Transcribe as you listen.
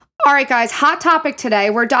All right, guys, hot topic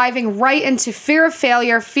today. We're diving right into fear of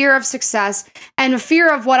failure, fear of success, and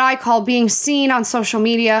fear of what I call being seen on social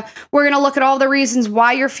media. We're going to look at all the reasons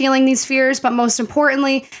why you're feeling these fears, but most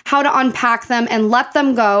importantly, how to unpack them and let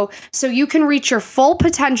them go so you can reach your full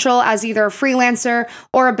potential as either a freelancer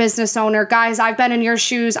or a business owner. Guys, I've been in your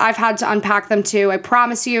shoes. I've had to unpack them too. I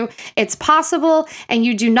promise you it's possible, and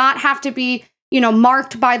you do not have to be,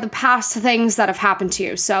 marked by the past things that have happened to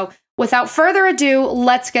you. So without further ado,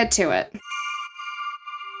 let's get to it.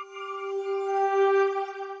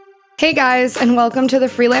 Hey guys, and welcome to the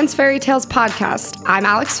Freelance Fairy Tales podcast. I'm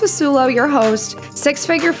Alex Fasulo, your host,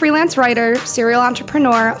 six-figure freelance writer, serial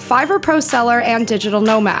entrepreneur, Fiverr pro seller, and digital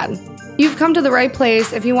nomad. You've come to the right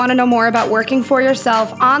place if you want to know more about working for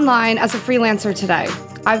yourself online as a freelancer today.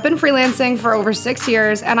 I've been freelancing for over 6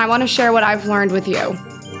 years, and I want to share what I've learned with you.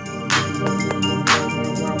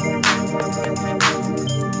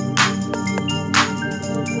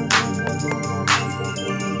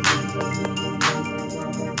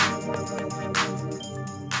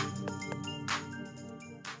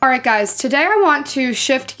 All right, guys, today I want to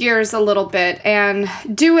shift gears a little bit and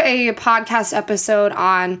do a podcast episode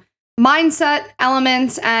on mindset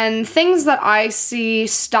elements and things that I see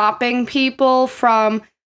stopping people from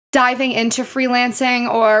diving into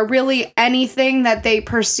freelancing or really anything that they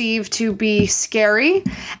perceive to be scary.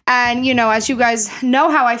 And, as you guys know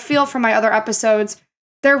how I feel from my other episodes,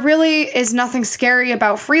 there really is nothing scary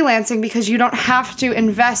about freelancing because you don't have to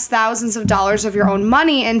invest thousands of dollars of your own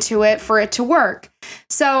money into it for it to work.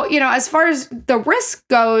 So, as far as the risk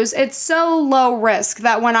goes, it's so low risk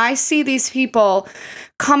that when I see these people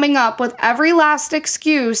coming up with every last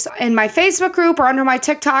excuse in my Facebook group or under my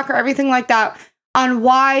TikTok or everything like that on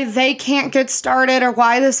why they can't get started or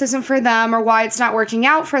why this isn't for them or why it's not working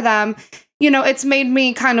out for them, it's made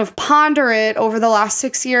me kind of ponder it over the last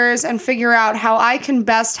 6 years and figure out how I can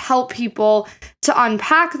best help people to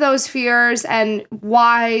unpack those fears and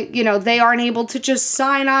why, they aren't able to just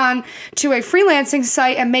sign on to a freelancing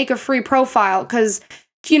site and make a free profile. Because,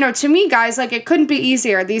 to me, guys, it couldn't be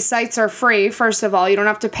easier. These sites are free, first of all. You don't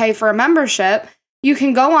have to pay for a membership. You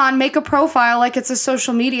can go on, make a profile like it's a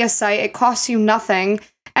social media site. It costs you nothing.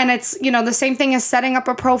 And it's, the same thing as setting up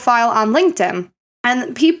a profile on LinkedIn.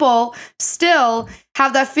 And people still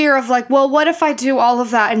have that fear of well, what if I do all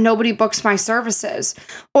of that and nobody books my services?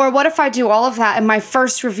 Or what if I do all of that and my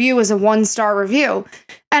first review is a 1-star review?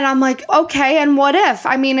 And I'm like, okay, and what if?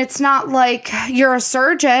 I mean, it's not like you're a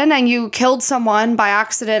surgeon and you killed someone by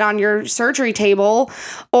accident on your surgery table.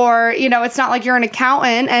 Or, it's not like you're an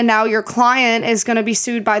accountant and now your client is going to be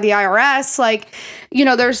sued by the IRS.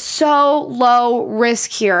 There's so low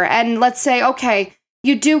risk here. And let's say, okay,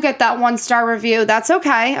 you do get that 1-star review. That's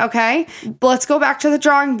okay. But let's go back to the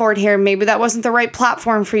drawing board here. Maybe that wasn't the right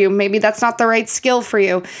platform for you. Maybe that's not the right skill for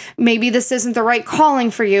you. Maybe this isn't the right calling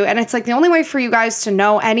for you. And it's the only way for you guys to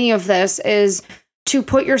know any of this is to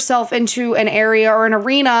put yourself into an area or an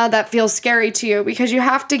arena that feels scary to you, because you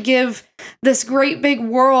have to give this great big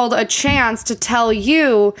world a chance to tell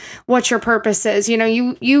you what your purpose is.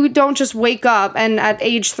 You don't just wake up and at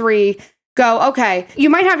age 3 go, okay, you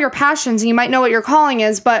might have your passions and you might know what your calling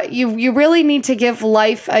is, but you really need to give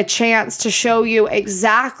life a chance to show you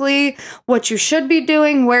exactly what you should be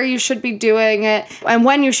doing, where you should be doing it, and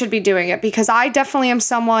when you should be doing it. Because I definitely am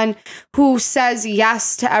someone who says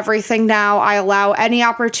yes to everything now. I allow any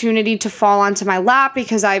opportunity to fall onto my lap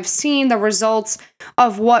because I've seen the results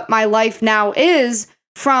of what my life now is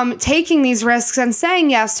from taking these risks and saying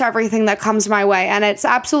yes to everything that comes my way. And it's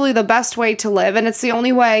absolutely the best way to live. And it's the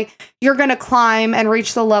only way you're going to climb and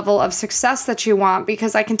reach the level of success that you want.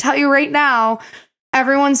 Because I can tell you right now,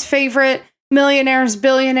 everyone's favorite millionaires,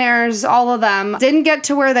 billionaires, all of them didn't get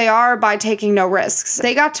to where they are by taking no risks.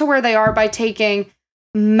 They got to where they are by taking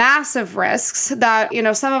massive risks that,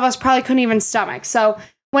 some of us probably couldn't even stomach. So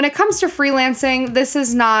when it comes to freelancing, this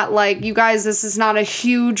is not this is not a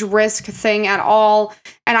huge risk thing at all.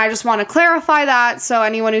 And I just want to clarify that. So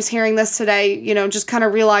anyone who's hearing this today, just kind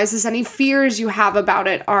of realizes any fears you have about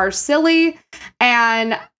it are silly.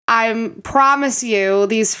 And I promise you,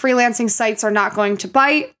 these freelancing sites are not going to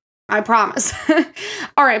bite. I promise.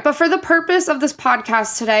 All right. But for the purpose of this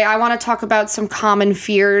podcast today, I want to talk about some common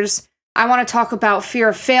fears. I want to talk about fear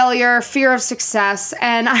of failure, fear of success,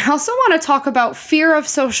 and I also want to talk about fear of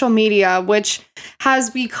social media, which has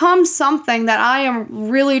become something that I am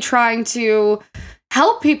really trying to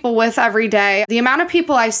help people with every day. The amount of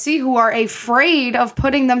people I see who are afraid of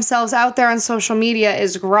putting themselves out there on social media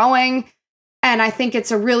is growing. And I think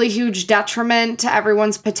it's a really huge detriment to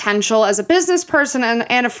everyone's potential as a business person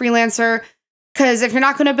and a freelancer Because if you're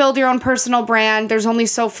not going to build your own personal brand, there's only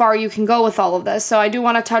so far you can go with all of this. So I do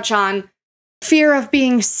want to touch on fear of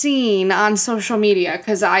being seen on social media,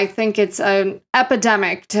 because I think it's an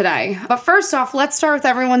epidemic today. But first off, let's start with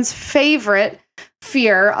everyone's favorite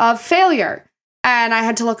fear of failure. And I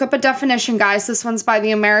had to look up a definition, guys. This one's by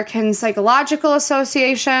the American Psychological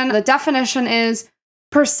Association. The definition is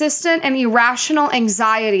persistent and irrational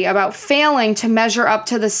anxiety about failing to measure up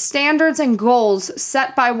to the standards and goals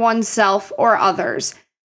set by oneself or others.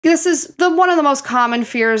 This is one of the most common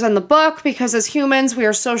fears in the book, because as humans, we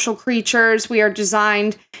are social creatures. We are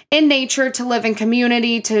designed in nature to live in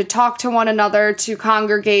community, to talk to one another, to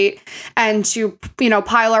congregate, and to,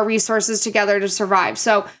 pile our resources together to survive.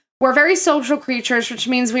 So we're very social creatures, which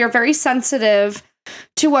means we are very sensitive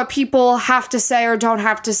to what people have to say or don't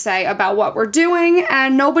have to say about what we're doing,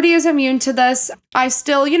 and nobody is immune to this. I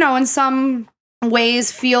still, in some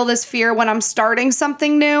ways feel this fear when I'm starting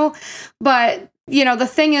something new, but the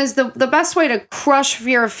thing is, the best way to crush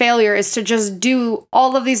fear of failure is to just do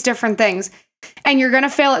all of these different things. And you're going to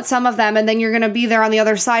fail at some of them, and then you're going to be there on the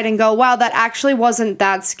other side and go, wow, that actually wasn't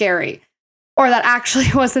that scary. Or that actually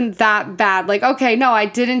wasn't that bad. Like, okay, no, I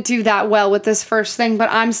didn't do that well with this first thing, but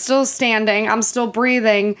I'm still standing, I'm still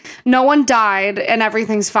breathing, no one died, and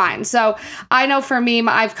everything's fine. So I know for me,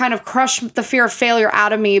 I've kind of crushed the fear of failure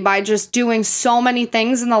out of me by just doing so many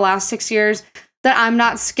things in the last 6 years that I'm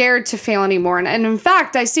not scared to fail anymore. And in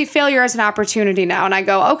fact, I see failure as an opportunity now. And I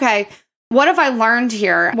go, okay, what have I learned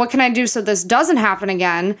here? What can I do so this doesn't happen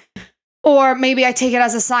again? Or maybe I take it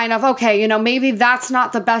as a sign of, okay, maybe that's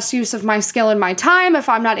not the best use of my skill and my time if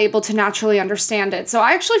I'm not able to naturally understand it. So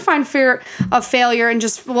I actually find fear of failure and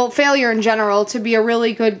failure in general to be a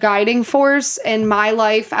really good guiding force in my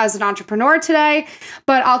life as an entrepreneur today.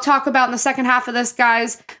 But I'll talk about in the second half of this,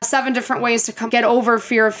 guys, 7 different ways to get over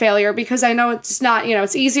fear of failure, because I know it's not,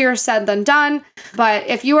 it's easier said than done. But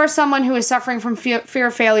if you are someone who is suffering from fear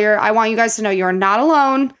of failure, I want you guys to know you are not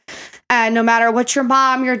alone. And no matter what your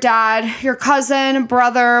mom, your dad, your cousin,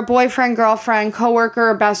 brother, boyfriend, girlfriend, coworker,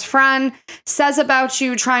 or best friend says about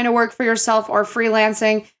you trying to work for yourself or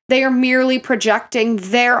freelancing, they are merely projecting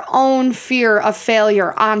their own fear of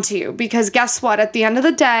failure onto you. Because guess what? At the end of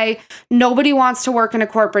the day, nobody wants to work in a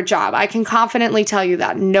corporate job. I can confidently tell you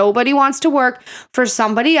that. Nobody wants to work for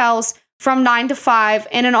somebody else from 9 to 5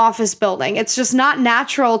 in an office building. It's just not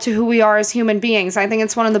natural to who we are as human beings. I think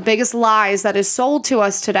it's one of the biggest lies that is sold to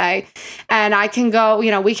us today. And I can go,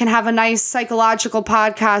 we can have a nice psychological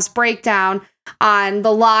podcast breakdown on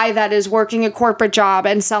the lie that is working a corporate job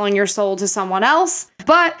and selling your soul to someone else.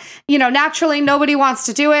 But, naturally, nobody wants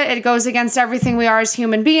to do it. It goes against everything we are as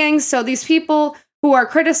human beings. So these people who are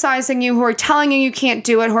criticizing you, who are telling you you can't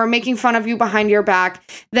do it, who are making fun of you behind your back,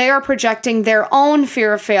 they are projecting their own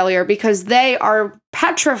fear of failure because they are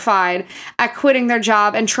petrified at quitting their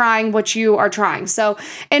job and trying what you are trying. So,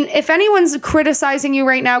 and if anyone's criticizing you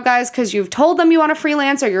right now, guys, because you've told them you want to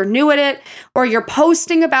freelance, or you're new at it, or you're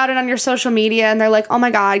posting about it on your social media and they're like, oh my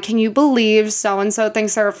God, can you believe so-and-so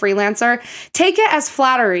thinks they're a freelancer? Take it as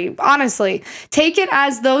flattery, honestly. Take it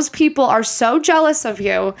as those people are so jealous of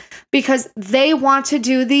you because they want to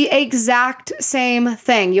do the exact same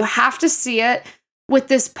thing. You have to see it with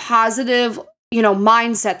this positive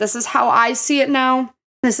mindset. This is how I see it now.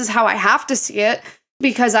 This is how I have to see it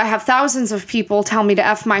because I have thousands of people tell me to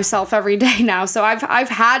F myself every day now. So I've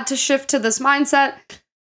had to shift to this mindset,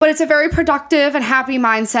 but it's a very productive and happy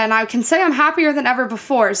mindset. And I can say I'm happier than ever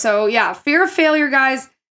before. So yeah, fear of failure, guys,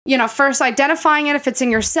 first identifying it if it's in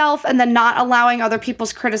yourself and then not allowing other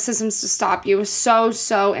people's criticisms to stop you is so,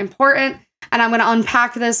 so important. And I'm going to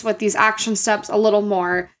unpack this with these action steps a little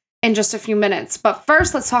more in just a few minutes. But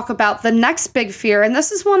first, let's talk about the next big fear. And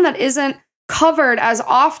this is one that isn't covered as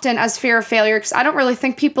often as fear of failure because I don't really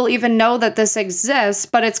think people even know that this exists,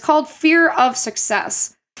 but it's called fear of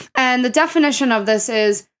success. And the definition of this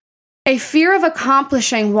is a fear of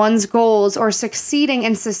accomplishing one's goals or succeeding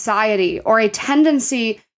in society, or a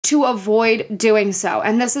tendency to avoid doing so.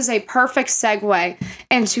 And this is a perfect segue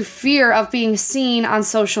into fear of being seen on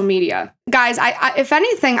social media. Guys, I if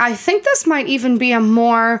anything, I think this might even be a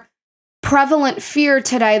more prevalent fear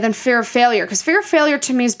today than fear of failure, because fear of failure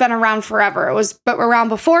to me has been around forever. It was around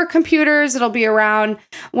before computers. It'll be around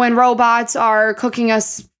when robots are cooking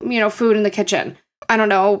us, food in the kitchen. I don't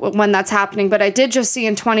know when that's happening, but I did just see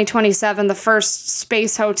in 2027, the first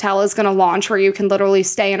space hotel is going to launch where you can literally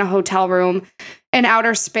stay in a hotel room in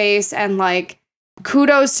outer space. And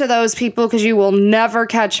kudos to those people because you will never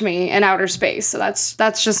catch me in outer space. So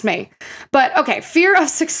that's just me. But okay, fear of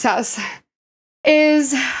success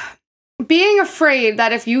is being afraid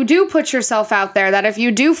that if you do put yourself out there, that if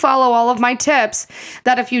you do follow all of my tips,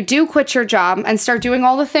 that if you do quit your job and start doing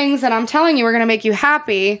all the things that I'm telling you are going to make you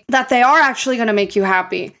happy, that they are actually going to make you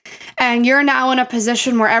happy. And you're now in a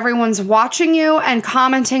position where everyone's watching you and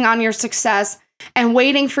commenting on your success and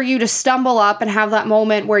waiting for you to stumble up and have that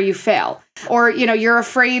moment where you fail. Or, you're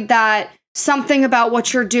afraid that something about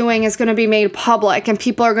what you're doing is going to be made public and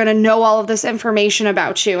people are going to know all of this information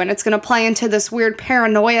about you. And it's going to play into this weird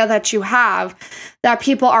paranoia that you have, that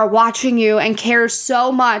people are watching you and care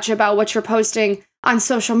so much about what you're posting on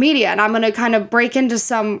social media. And I'm going to kind of break into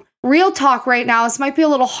some real talk right now. This might be a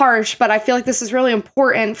little harsh, but I feel like this is really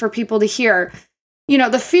important for people to hear.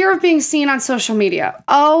 The fear of being seen on social media.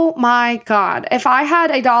 Oh my God. If I had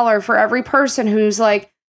 $1 for every person who's like,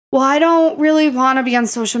 well, I don't really want to be on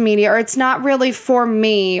social media, or it's not really for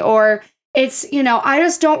me, or it's, I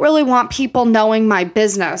just don't really want people knowing my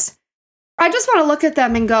business. I just want to look at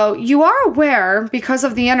them and go, you are aware, because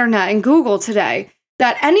of the internet and Google today,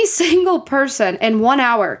 that any single person in 1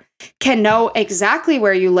 hour can know exactly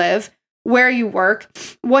where you live, where you work,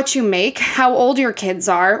 what you make, how old your kids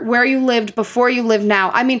are, where you lived before you live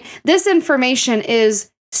now. I mean, this information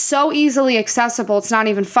is so easily accessible, it's not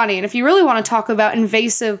even funny. And if you really want to talk about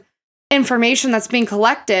invasive information that's being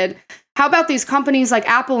collected, how about these companies like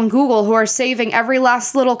Apple and Google who are saving every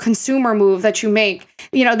last little consumer move that you make?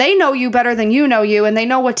 They know you better than you know you, and they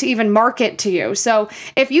know what to even market to you. So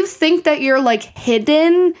if you think that you're like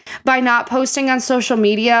hidden by not posting on social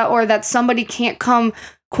media, or that somebody can't come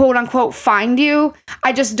quote unquote find you,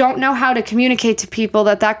 I just don't know how to communicate to people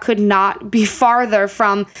that could not be farther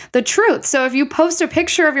from the truth. So if you post a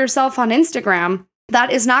picture of yourself on Instagram, that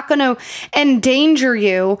is not going to endanger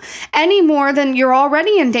you any more than you're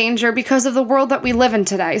already in danger because of the world that we live in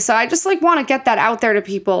today. So I just want to get that out there to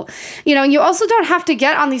people. You also don't have to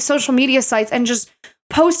get on these social media sites and just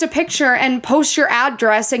post a picture and post your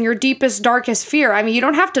address and your deepest, darkest fear. I mean, you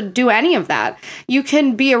don't have to do any of that. You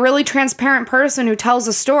can be a really transparent person who tells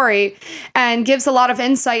a story and gives a lot of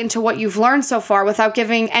insight into what you've learned so far without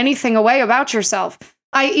giving anything away about yourself.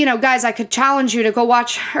 Guys, I could challenge you to go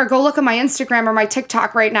watch or go look at my Instagram or my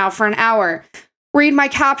TikTok right now for an hour. Read my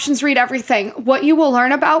captions, read everything. What you will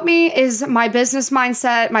learn about me is my business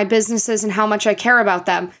mindset, my businesses, and how much I care about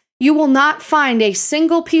them. You will not find a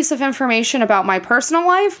single piece of information about my personal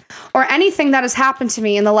life or anything that has happened to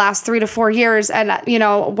me in the last 3 to 4 years. And,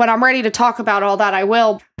 when I'm ready to talk about all that, I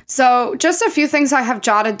will. So just a few things I have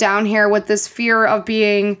jotted down here with this fear of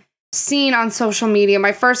being seen on social media.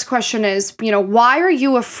 My first question is, why are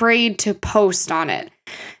you afraid to post on it?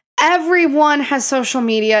 Everyone has social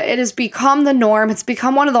media. It has become the norm. It's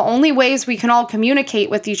become one of the only ways we can all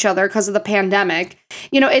communicate with each other because of the pandemic.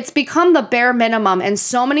 It's become the bare minimum, and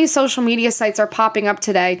so many social media sites are popping up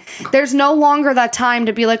today. There's no longer that time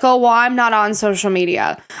to be like, oh, well, I'm not on social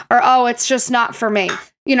media, or, oh, it's just not for me.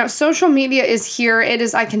 Social media is here. It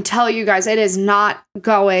is, I can tell you guys, it is not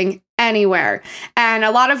going anywhere. And a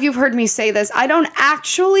lot of you've heard me say this. I don't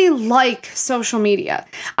actually like social media.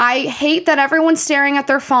 I hate that everyone's staring at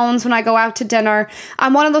their phones when I go out to dinner.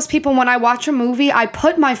 I'm one of those people, when I watch a movie, I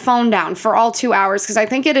put my phone down for all 2 hours because I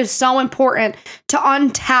think it is so important to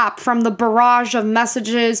untap from the barrage of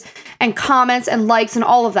messages and comments and likes and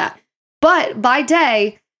all of that. But by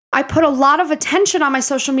day, I put a lot of attention on my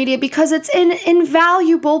social media because it's an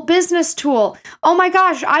invaluable business tool. Oh my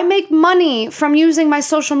gosh, I make money from using my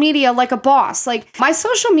social media like a boss. My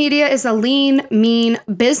social media is a lean, mean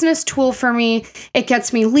business tool for me. It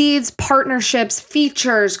gets me leads, partnerships,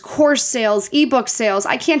 features, course sales, ebook sales.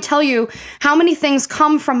 I can't tell you how many things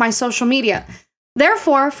come from my social media.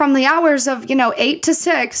 Therefore, from the hours of, 8 to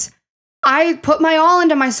 6, I put my all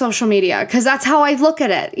into my social media because that's how I look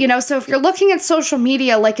at it. So if you're looking at social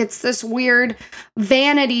media like it's this weird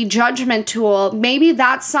vanity judgment tool, maybe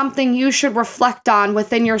that's something you should reflect on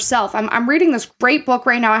within yourself. I'm reading this great book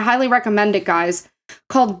right now. I highly recommend it, guys,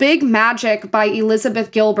 called Big Magic by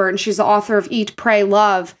Elizabeth Gilbert. And she's the author of Eat, Pray,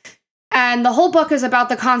 Love. And the whole book is about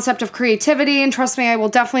the concept of creativity. And trust me, I will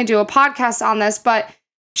definitely do a podcast on this. But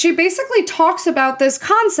she basically talks about this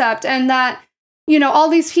concept and that all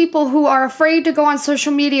these people who are afraid to go on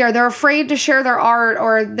social media, or they're afraid to share their art,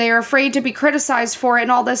 or they're afraid to be criticized for it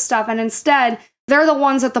and all this stuff. And instead, they're the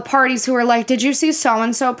ones at the parties who are like, did you see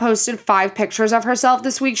so-and-so posted 5 pictures of herself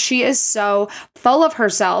this week? She is so full of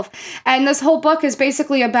herself. And this whole book is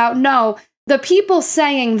basically about, no, the people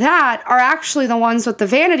saying that are actually the ones with the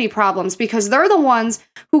vanity problems, because they're the ones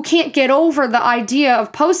who can't get over the idea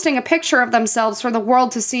of posting a picture of themselves for the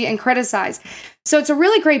world to see and criticize. So it's a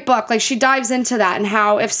really great book. She dives into that and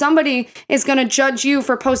how if somebody is going to judge you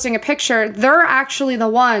for posting a picture, they're actually the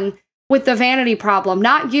one with the vanity problem,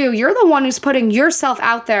 not you. You're the one who's putting yourself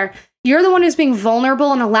out there. You're the one who's being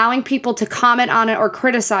vulnerable and allowing people to comment on it or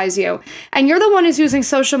criticize you. And you're the one who's using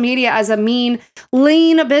social media as a mean,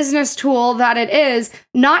 lean business tool that it is,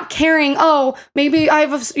 not caring, oh, maybe I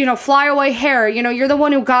have flyaway hair. You're the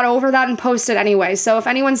one who got over that and posted anyway. So if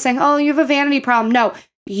anyone's saying, oh, you have a vanity problem, no,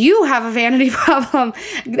 you have a vanity problem.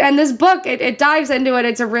 And this book, it dives into it.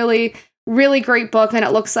 It's a really great book, and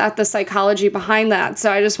it looks at the psychology behind that.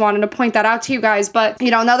 So I just wanted to point that out to you guys. But,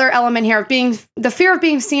 another element here of the fear of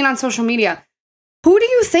being seen on social media. Who do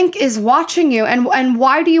you think is watching you, and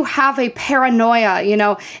why do you have a paranoia?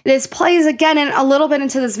 This plays again in a little bit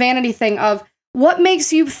into this vanity thing of what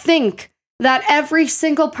makes you think that every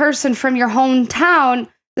single person from your hometown,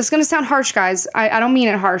 this is going to sound harsh, guys. I don't mean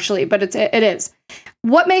it harshly, but it is.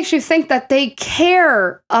 What makes you think that they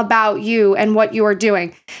care about you and what you are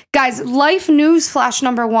doing? Guys, life news flash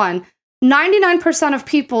number 1. 99% of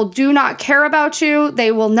people do not care about you.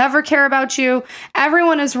 They will never care about you.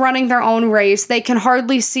 Everyone is running their own race. They can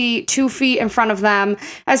hardly see 2 feet in front of them,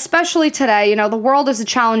 especially today. The world is a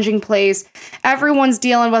challenging place. Everyone's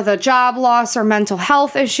dealing with a job loss or mental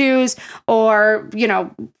health issues or,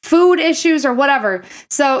 food issues or whatever.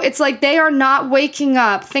 So it's like they are not waking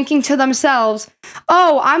up thinking to themselves,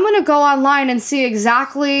 oh, I'm going to go online and see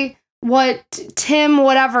exactly what Tim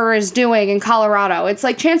whatever is doing in Colorado. It's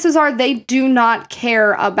like chances are they do not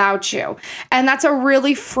care about you. And that's a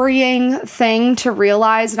really freeing thing to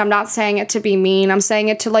realize. And I'm not saying it to be mean. I'm saying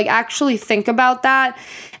it to actually think about that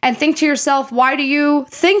and think to yourself, why do you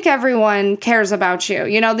think everyone cares about you?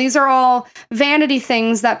 These are all vanity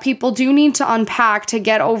things that people do need to unpack to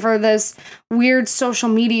get over this weird social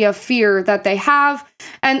media fear that they have.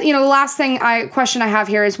 And, the last question I have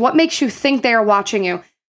here is what makes you think they are watching you?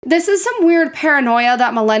 This is some weird paranoia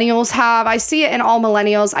that millennials have. I see it in all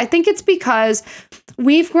millennials. I think it's because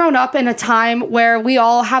we've grown up in a time where we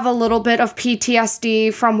all have a little bit of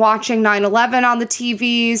PTSD from watching 9/11 on the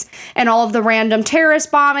TVs and all of the random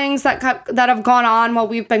terrorist bombings that have gone on while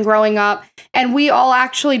we've been growing up. And we all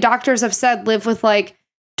actually, doctors have said, live with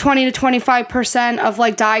 20 to 25%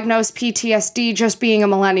 of diagnosed PTSD just being a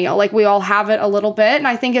millennial. We all have it a little bit. And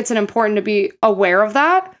I think it's important to be aware of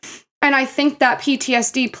that. And I think that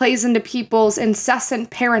PTSD plays into people's incessant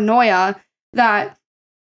paranoia that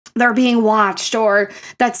they're being watched or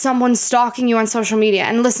that someone's stalking you on social media.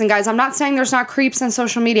 And listen, guys, I'm not saying there's not creeps on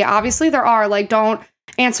social media. Obviously there are. Don't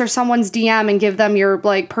answer someone's DM and give them your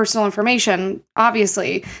personal information,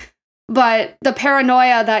 obviously. But the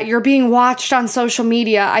paranoia that you're being watched on social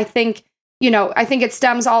media, I think it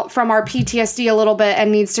stems all from our PTSD a little bit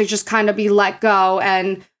and needs to just kind of be let go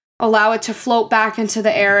and allow it to float back into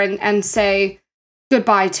the air and say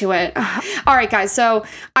goodbye to it. All right, guys. So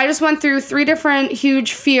I just went through 3 different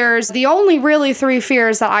huge fears. The only really 3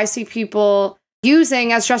 fears that I see people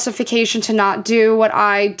using as justification to not do what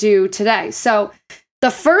I do today. So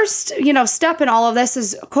the first, step in all of this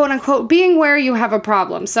is quote unquote being where you have a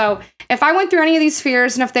problem. So if I went through any of these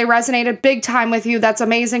fears and if they resonated big time with you, that's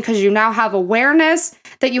amazing because you now have awareness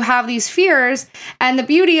that you have these fears. And the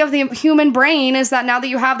beauty of the human brain is that now that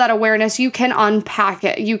you have that awareness, you can unpack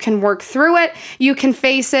it. You can work through it. You can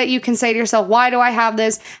face it. You can say to yourself, why do I have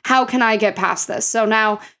this? How can I get past this? So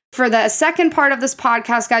now for the second part of this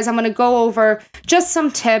podcast, guys, I'm going to go over just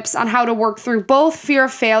some tips on how to work through both fear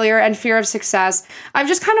of failure and fear of success. I've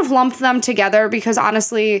just kind of lumped them together because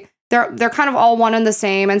honestly, they're kind of all one and the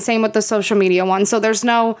same, and same with the social media one. So there's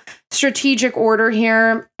no strategic order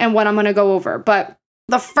here and what I'm going to go over. But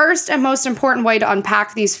the first and most important way to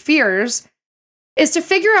unpack these fears is to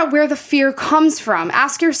figure out where the fear comes from.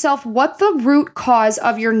 Ask yourself what the root cause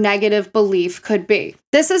of your negative belief could be.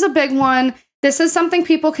 This is a big one. This is something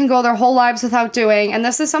people can go their whole lives without doing, and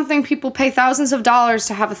this is something people pay thousands of dollars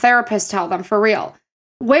to have a therapist tell them for real.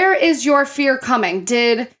 Where is your fear coming?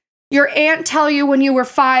 Did your aunt tell you when you were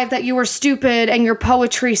 5 that you were stupid and your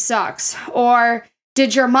poetry sucks? Or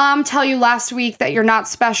did your mom tell you last week that you're not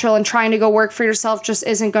special and trying to go work for yourself just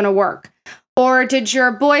isn't going to work? Or did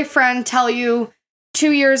your boyfriend tell you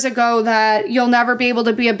 2 years ago that you'll never be able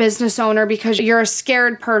to be a business owner because you're a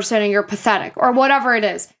scared person and you're pathetic? Or whatever it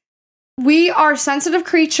is. We are sensitive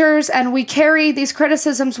creatures and we carry these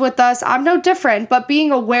criticisms with us. I'm no different, but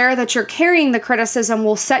being aware that you're carrying the criticism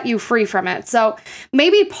will set you free from it. So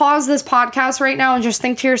maybe pause this podcast right now and just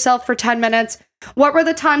think to yourself for 10 minutes, what were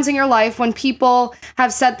the times in your life when people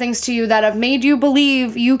have said things to you that have made you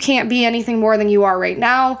believe you can't be anything more than you are right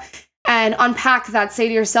now? And unpack that. Say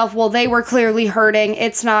to yourself, well, they were clearly hurting.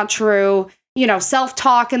 It's not true.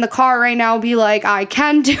 Self-talk in the car right now, be like, I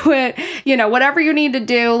can do it. Whatever you need to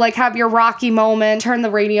do, have your Rocky moment, turn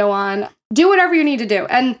the radio on, do whatever you need to do.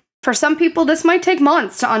 And For some people, this might take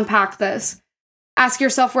months to unpack this. Ask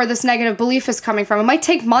yourself where this negative belief is coming from. It might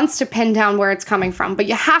take months to pin down where it's coming from, but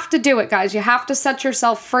you have to do it, guys. You have to set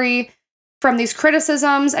yourself free from these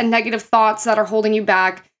criticisms and negative thoughts that are holding you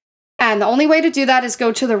back. And the only way to do that is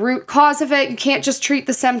go to the root cause of it. You can't just treat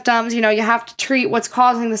the symptoms. You have to treat what's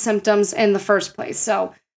causing the symptoms in the first place.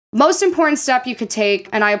 So, most important step you could take,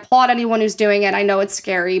 and I applaud anyone who's doing it. I know it's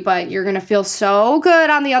scary, but you're going to feel so good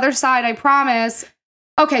on the other side, I promise.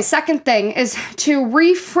 Okay, second thing is to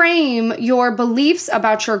reframe your beliefs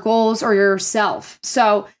about your goals or yourself.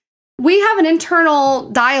 So we have an internal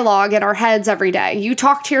dialogue in our heads every day. You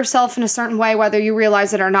talk to yourself in a certain way, whether you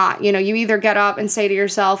realize it or not. You either get up and say to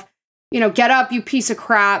yourself, get up, you piece of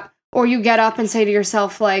crap, or you get up and say to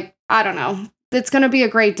yourself, like, I don't know, it's going to be a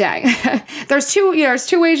great day. There's two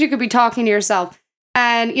ways you could be talking to yourself.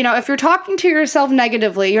 And, if you're talking to yourself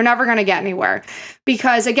negatively, you're never going to get anywhere.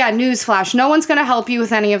 Because, again, newsflash, no one's going to help you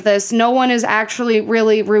with any of this. No one is actually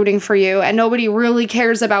really rooting for you, and nobody really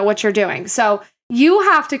cares about what you're doing. So you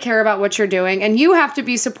have to care about what you're doing, and you have to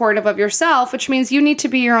be supportive of yourself, which means you need to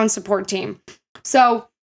be your own support team. So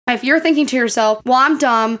if you're thinking to yourself, well, I'm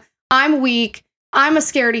dumb, I'm weak, I'm a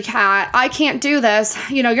scaredy cat, I can't do this,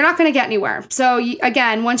 you're not going to get anywhere. So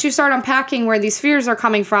again, once you start unpacking where these fears are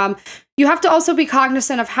coming from, you have to also be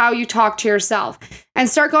cognizant of how you talk to yourself and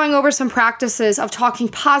start going over some practices of talking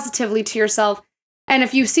positively to yourself. And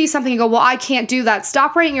if you see something, you go, well, I can't do that.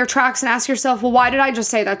 Stop right in your tracks and ask yourself, well, why did I just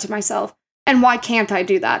say that to myself? And why can't I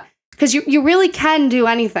do that? Because you really can do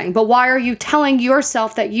anything, but why are you telling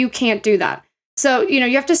yourself that you can't do that? So,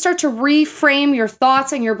 you have to start to reframe your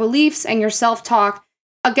thoughts and your beliefs and your self-talk.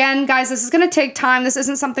 Again, guys, this is going to take time. This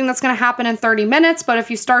isn't something that's going to happen in 30 minutes, but if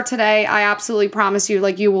you start today, I absolutely promise you,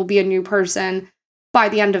 you will be a new person by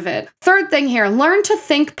the end of it. Third thing here, learn to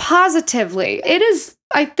think positively. It is,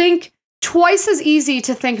 I think, twice as easy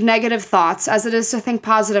to think negative thoughts as it is to think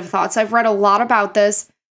positive thoughts. I've read a lot about this.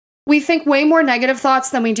 We think way more negative thoughts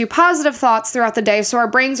than we do positive thoughts throughout the day, so our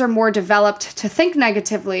brains are more developed to think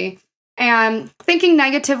negatively. And thinking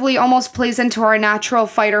negatively almost plays into our natural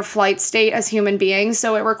fight or flight state as human beings.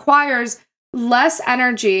 So it requires less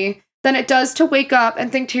energy than it does to wake up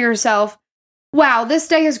and think to yourself, wow, this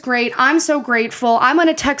day is great. I'm so grateful. I'm going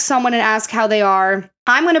to text someone and ask how they are.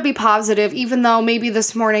 I'm going to be positive, even though maybe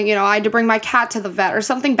this morning, I had to bring my cat to the vet or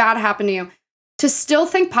something bad happened to you. To still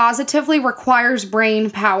think positively requires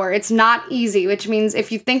brain power. It's not easy, which means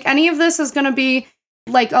if you think any of this is going to be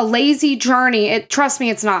like a lazy journey, trust me,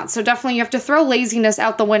 it's not. So definitely you have to throw laziness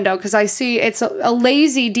out the window, because I see it's a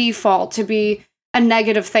lazy default to be a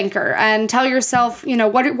negative thinker, and tell yourself,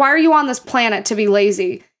 why are you on this planet to be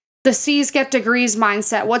lazy? The C's get degrees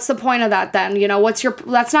mindset. What's the point of that then?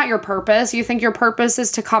 That's not your purpose. You think your purpose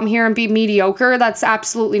is to come here and be mediocre? That's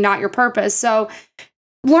absolutely not your purpose. So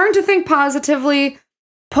learn to think positively.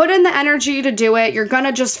 Put in the energy to do it. You're going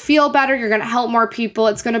to just feel better. You're going to help more people.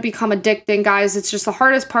 It's going to become addicting, guys. It's just the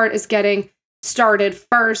hardest part is getting started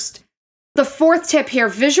first. The fourth tip here,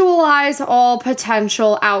 visualize all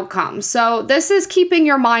potential outcomes. So this is keeping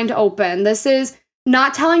your mind open. This is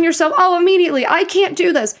not telling yourself, oh, immediately, I can't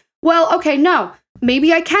do this. Well, okay, no,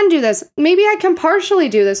 maybe I can do this. Maybe I can partially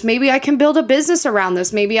do this. Maybe I can build a business around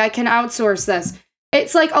this. Maybe I can outsource this.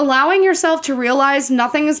 It's like allowing yourself to realize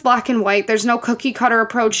nothing is black and white. There's no cookie cutter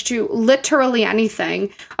approach to literally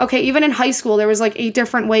anything. Okay, even in high school, there was 8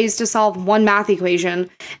 different ways to solve one math equation.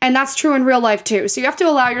 And that's true in real life too. So you have to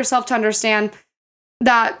allow yourself to understand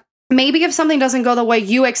that maybe if something doesn't go the way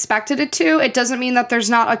you expected it to, it doesn't mean that there's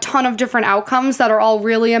not a ton of different outcomes that are all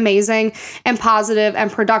really amazing and positive and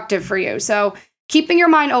productive for you. So keeping your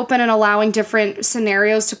mind open and allowing different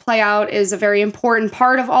scenarios to play out is a very important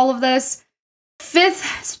part of all of this.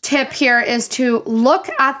 Fifth tip here is to look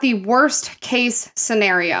at the worst case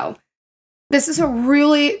scenario. This is a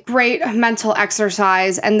really great mental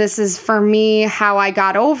exercise, and this is, for me, how I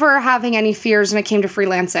got over having any fears when it came to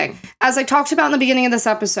freelancing. As I talked about in the beginning of this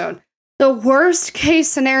episode, the worst case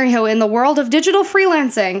scenario in the world of digital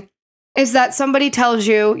freelancing is that somebody tells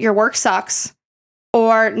you your work sucks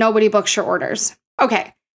or nobody books your orders.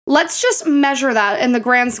 Okay, let's just measure that in the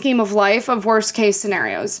grand scheme of life of worst case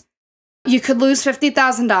scenarios. You could lose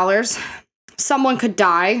 $50,000. Someone could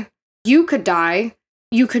die. You could die.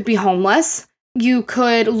 You could be homeless. You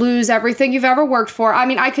could lose everything you've ever worked for. I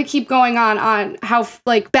mean, I could keep going on how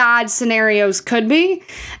bad scenarios could be.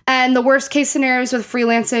 And the worst case scenarios with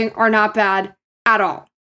freelancing are not bad at all.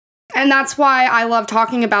 And that's why I love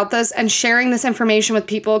talking about this and sharing this information with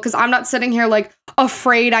people, because I'm not sitting here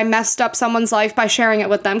afraid I messed up someone's life by sharing it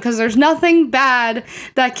with them, because there's nothing bad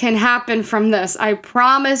that can happen from this. I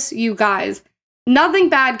promise you guys. Nothing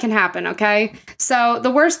bad can happen, okay? So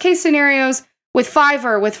the worst case scenarios with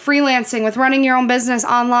Fiverr, with freelancing, with running your own business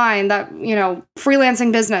online,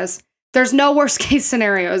 freelancing business, there's no worst case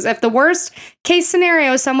scenarios. If the worst case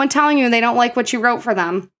scenario is someone telling you they don't like what you wrote for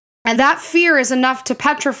them, and that fear is enough to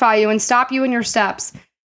petrify you and stop you in your steps,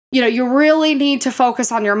 you really need to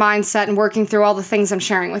focus on your mindset and working through all the things I'm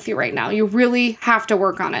sharing with you right now. You really have to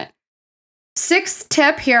work on it. 6th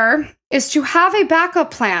tip here is to have a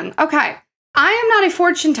backup plan. Okay, I am not a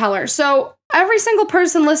fortune teller, so every single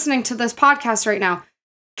person listening to this podcast right now,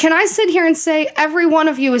 can I sit here and say every one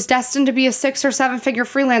of you is destined to be a 6 or 7-figure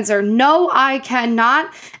freelancer? No, I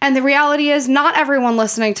cannot. And the reality is not everyone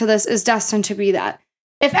listening to this is destined to be that.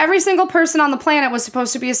 If every single person on the planet was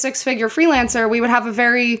supposed to be a 6-figure freelancer, we would have a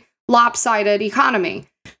very lopsided economy.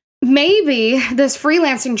 Maybe this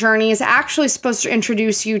freelancing journey is actually supposed to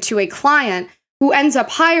introduce you to a client who ends up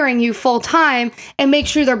hiring you full-time and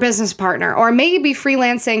makes you their business partner. Or maybe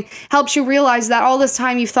freelancing helps you realize that all this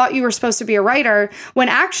time you thought you were supposed to be a writer when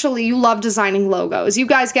actually you love designing logos. You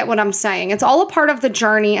guys get what I'm saying. It's all a part of the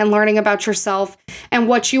journey and learning about yourself and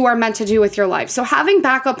what you are meant to do with your life. So having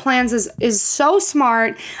backup plans is so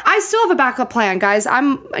smart. I still have a backup plan, guys. I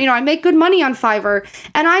make good money on Fiverr,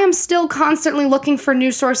 and I am still constantly looking for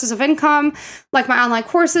new sources of income, like my online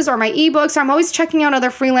courses or my ebooks. I'm always checking out other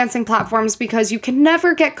freelancing platforms because you can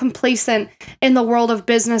never get complacent in the world of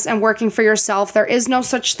business and working for yourself. There is no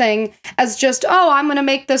such thing as just, I'm going to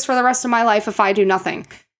make this for the rest of my life if I do nothing.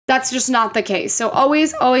 That's just not the case. So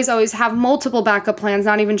always, always, always have multiple backup plans,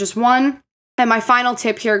 not even just one. And my final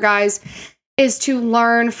tip here, guys, is to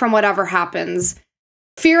learn from whatever happens.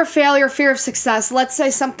 Fear of failure, fear of success. Let's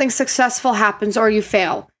say something successful happens or you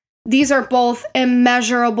fail. These are both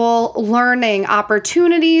immeasurable learning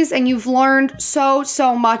opportunities, and you've learned so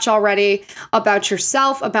much already about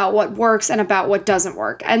yourself, about what works, and about what doesn't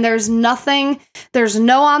work. And there's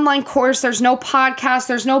no online course, there's no podcast,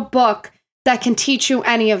 there's no book that can teach you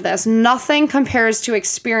any of this. Nothing compares to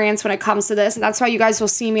experience when it comes to this, and that's why you guys will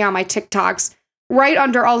see me on my TikToks right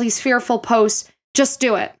under all these fearful posts. Just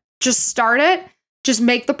do it. Just start it. Just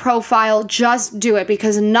make the profile, just do it,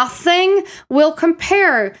 because nothing will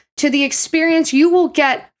compare to the experience you will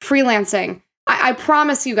get freelancing. I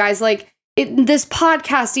promise you guys, this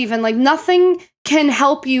podcast even, nothing can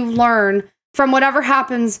help you learn from whatever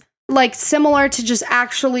happens, similar to just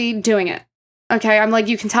actually doing it. Okay,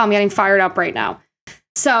 you can tell I'm getting fired up right now.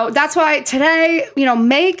 So that's why today,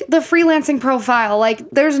 make the freelancing profile.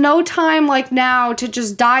 There's no time like now to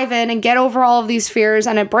just dive in and get over all of these fears.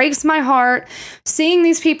 And it breaks my heart seeing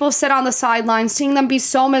these people sit on the sidelines, seeing them be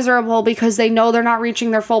so miserable because they know they're not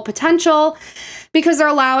reaching their full potential, because they're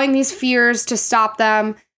allowing these fears to stop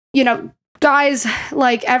them. Guys,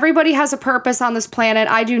 everybody has a purpose on this planet.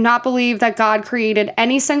 I do not believe that God created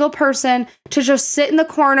any single person to just sit in the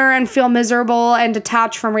corner and feel miserable and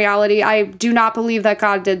detached from reality. I do not believe that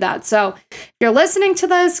God did that. So if you're listening to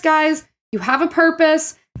this, guys, you have a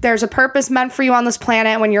purpose. There's a purpose meant for you on this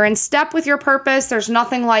planet. When you're in step with your purpose, there's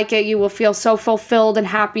nothing like it. You will feel so fulfilled and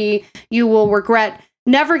happy. You will regret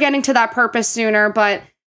never getting to that purpose sooner, but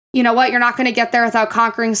you know what? You're not going to get there without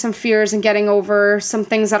conquering some fears and getting over some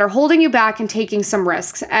things that are holding you back and taking some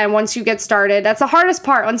risks. And once you get started, that's the hardest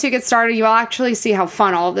part. Once you get started, you'll actually see how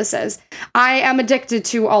fun all of this is. I am addicted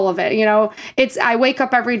to all of it. I wake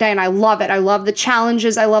up every day and I love it. I love the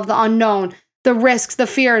challenges. I love the unknown, the risks, the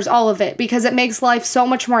fears, all of it, because it makes life so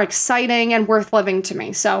much more exciting and worth living to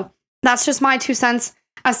me. So that's just my 2 cents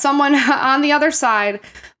as someone on the other side.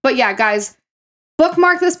 But yeah, guys,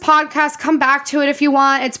 bookmark this podcast, come back to it if you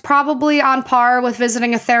want. It's probably on par with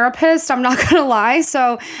visiting a therapist, I'm not going to lie.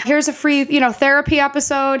 So here's a free, therapy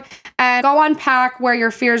episode, and go unpack where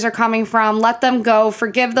your fears are coming from. Let them go.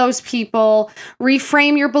 Forgive those people.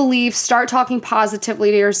 Reframe your beliefs. Start talking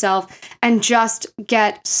positively to yourself and just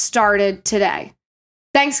get started today.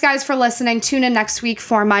 Thanks, guys, for listening. Tune in next week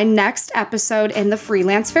for my next episode in the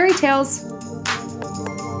Freelance Fairy Tales.